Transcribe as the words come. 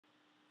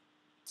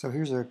So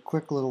here's a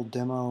quick little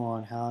demo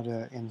on how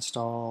to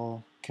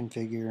install,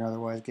 configure, and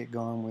otherwise get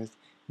going with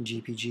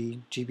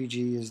GPG.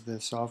 GPG is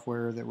the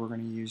software that we're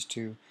going to use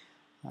to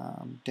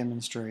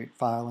demonstrate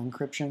file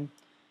encryption.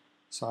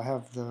 So I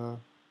have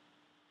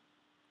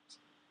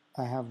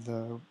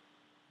the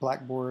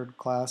Blackboard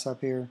class up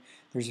here.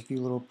 There's a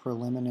few little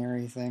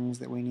preliminary things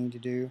that we need to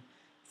do.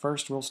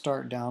 First, we'll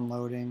start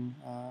downloading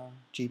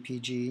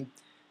GPG.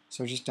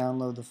 So just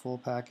download the full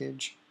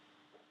package.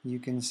 You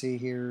can see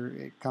here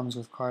it comes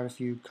with quite a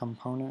few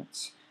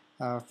components.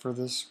 For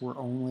this, we're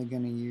only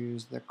going to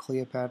use the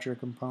Cleopatra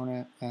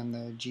component and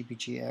the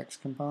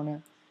GPGX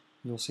component.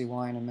 You'll see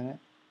why in a minute.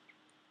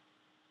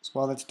 So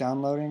while that's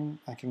downloading,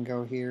 I can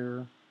go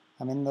here.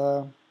 I'm in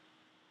the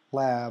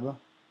lab,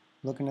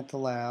 looking at the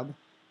lab,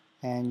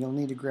 and you'll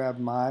need to grab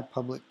my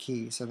public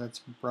key. So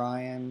that's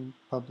Brian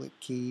public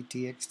key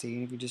txt.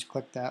 And if you just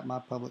click that, my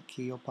public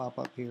key will pop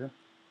up here.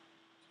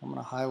 So I'm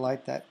going to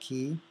highlight that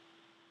key,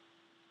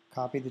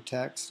 copy the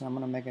text, and I'm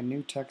going to make a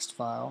new text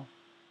file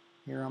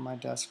here on my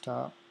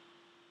desktop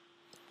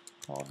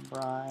called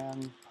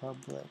Brian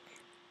public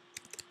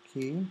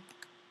key.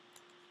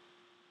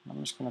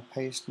 I'm just going to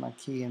paste my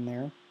key in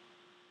there,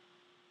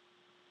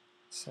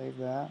 save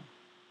that.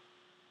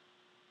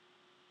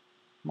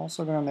 I'm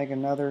also going to make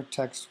another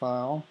text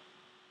file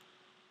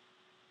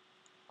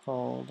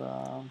called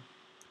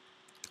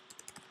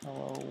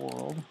Hello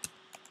World.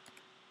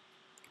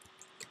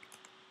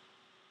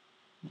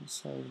 And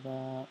save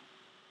that.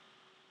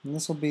 And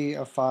this will be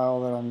a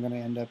file that I'm going to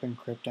end up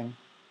encrypting.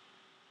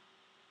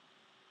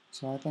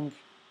 So I think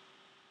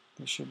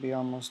this should be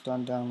almost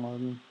done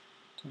downloading.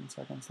 10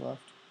 seconds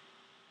left.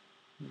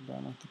 We're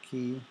done with the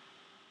key.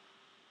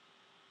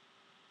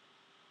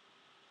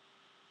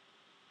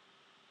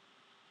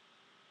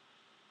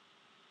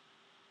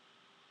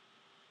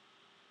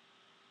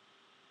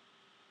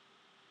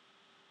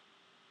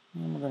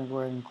 And we're going to go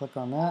ahead and click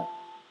on that.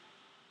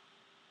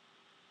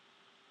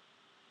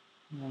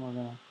 And then we're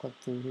going to click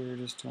through here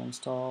just to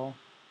install.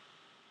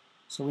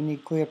 So we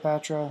need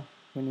Cleopatra,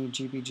 we need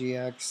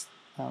GPGX.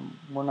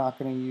 We're not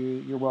going to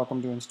use, you're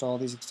welcome to install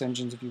these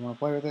extensions if you want to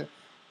play with it.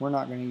 We're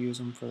not going to use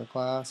them for the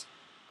class.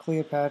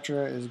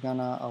 Cleopatra is going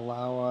to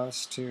allow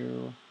us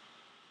to,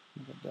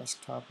 the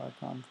desktop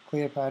icon,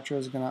 Cleopatra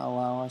is going to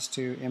allow us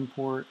to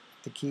import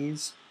the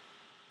keys.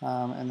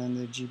 And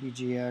then the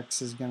GPGX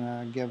is going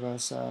to give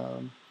us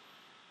an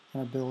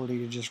ability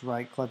to just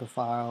right click a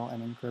file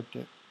and encrypt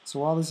it.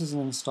 So while this is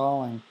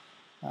installing,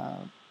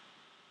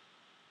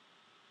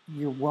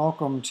 you're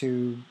welcome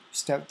to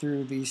step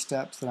through these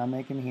steps that I'm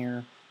making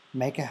here.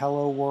 Make a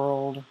Hello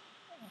World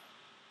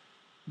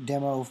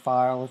demo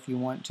file if you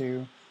want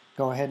to.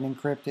 Go ahead and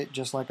encrypt it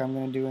just like I'm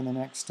going to do in the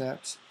next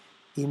steps.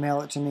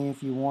 Email it to me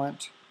if you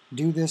want.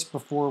 Do this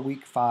before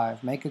week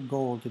 5. Make a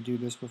goal to do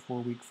this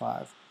before week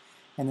 5.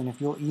 And then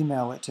if you'll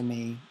email it to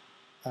me,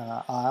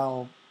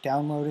 I'll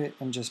download it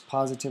and just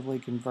positively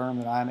confirm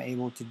that I'm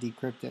able to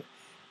decrypt it.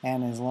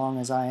 And as long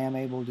as I am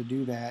able to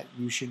do that,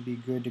 you should be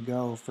good to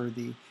go for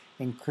the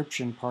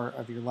encryption part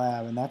of your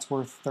lab, and that's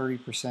worth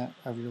 30%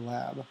 of your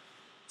lab.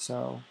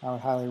 So I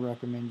would highly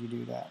recommend you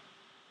do that.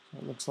 So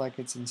it looks like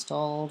it's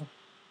installed.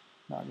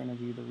 Not going to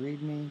view the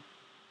README.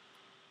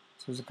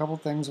 So there's a couple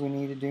things we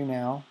need to do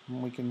now,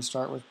 and we can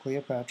start with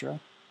Cleopatra.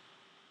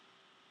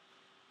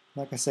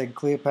 Like I said,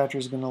 Cleopatra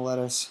is going to let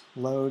us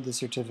load the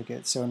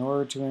certificate. So in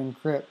order to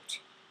encrypt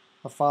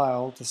a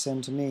file to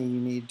send to me,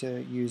 you need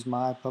to use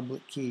my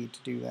public key to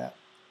do that.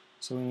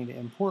 So we need to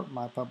import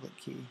my public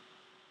key.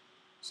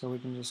 So we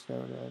can just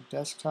go to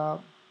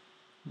desktop,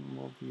 and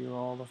we'll view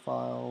all the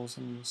files,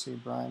 and you'll see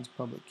Brian's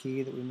public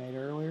key that we made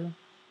earlier.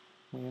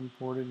 We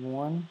imported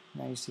one.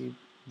 Now you see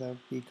the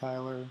B.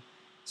 Kyler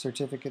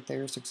certificate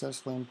there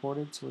successfully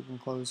imported, so we can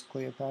close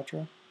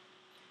Cleopatra.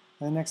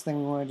 And the next thing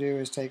we want to do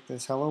is take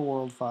this Hello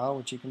World file,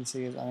 which you can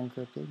see is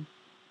unencrypted.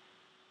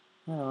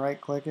 We're going to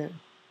right click it,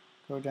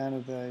 go down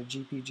to the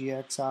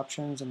GPGX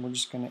options, and we're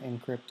just going to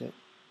encrypt it.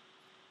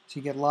 So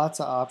you get lots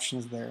of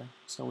options there.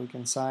 So we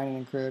can sign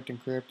and encrypt,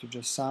 or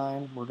just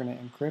sign. We're going to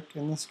encrypt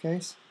in this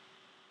case.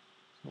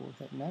 So we'll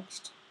hit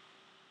next.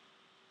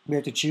 We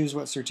have to choose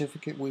what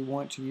certificate we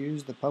want to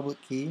use, the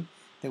public key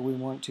that we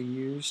want to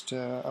use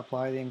to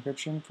apply the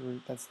encryption.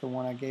 That's the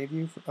one I gave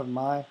you of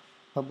my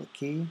public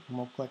key. And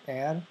we'll click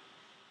add,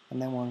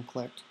 and then we'll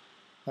encrypt.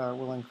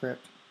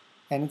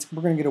 And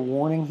we're going to get a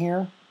warning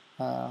here.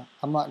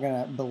 I'm not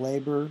going to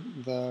belabor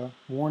the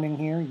warning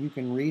here. You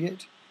can read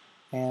it.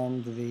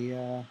 And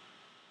the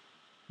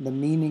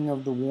meaning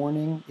of the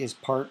warning is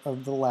part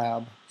of the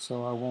lab,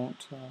 so I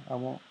won't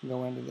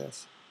go into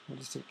this. We'll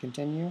just hit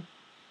continue,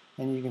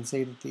 and you can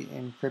see that the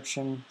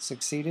encryption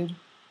succeeded.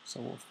 So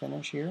we'll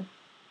finish here,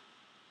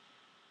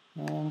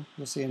 and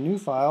you'll see a new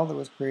file that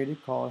was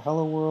created called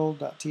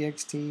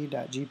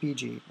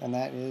helloworld.txt.gpg, and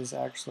that is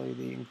actually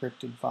the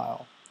encrypted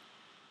file.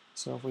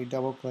 So if we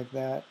double click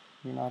that,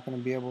 you're not going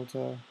to be able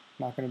to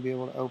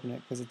open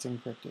it because it's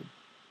encrypted.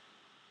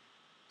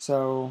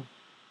 So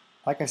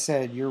like I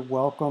said, you're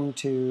welcome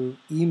to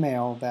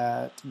email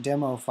that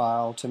demo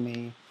file to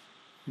me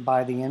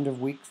by the end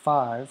of week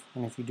 5,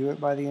 and if you do it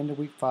by the end of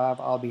week 5,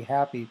 I'll be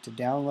happy to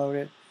download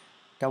it,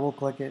 double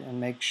click it, and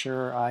make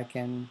sure I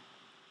can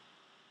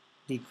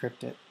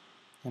decrypt it.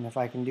 And if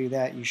I can do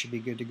that, you should be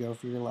good to go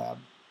for your lab.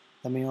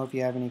 Let me know if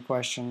you have any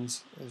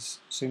questions as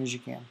soon as you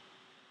can.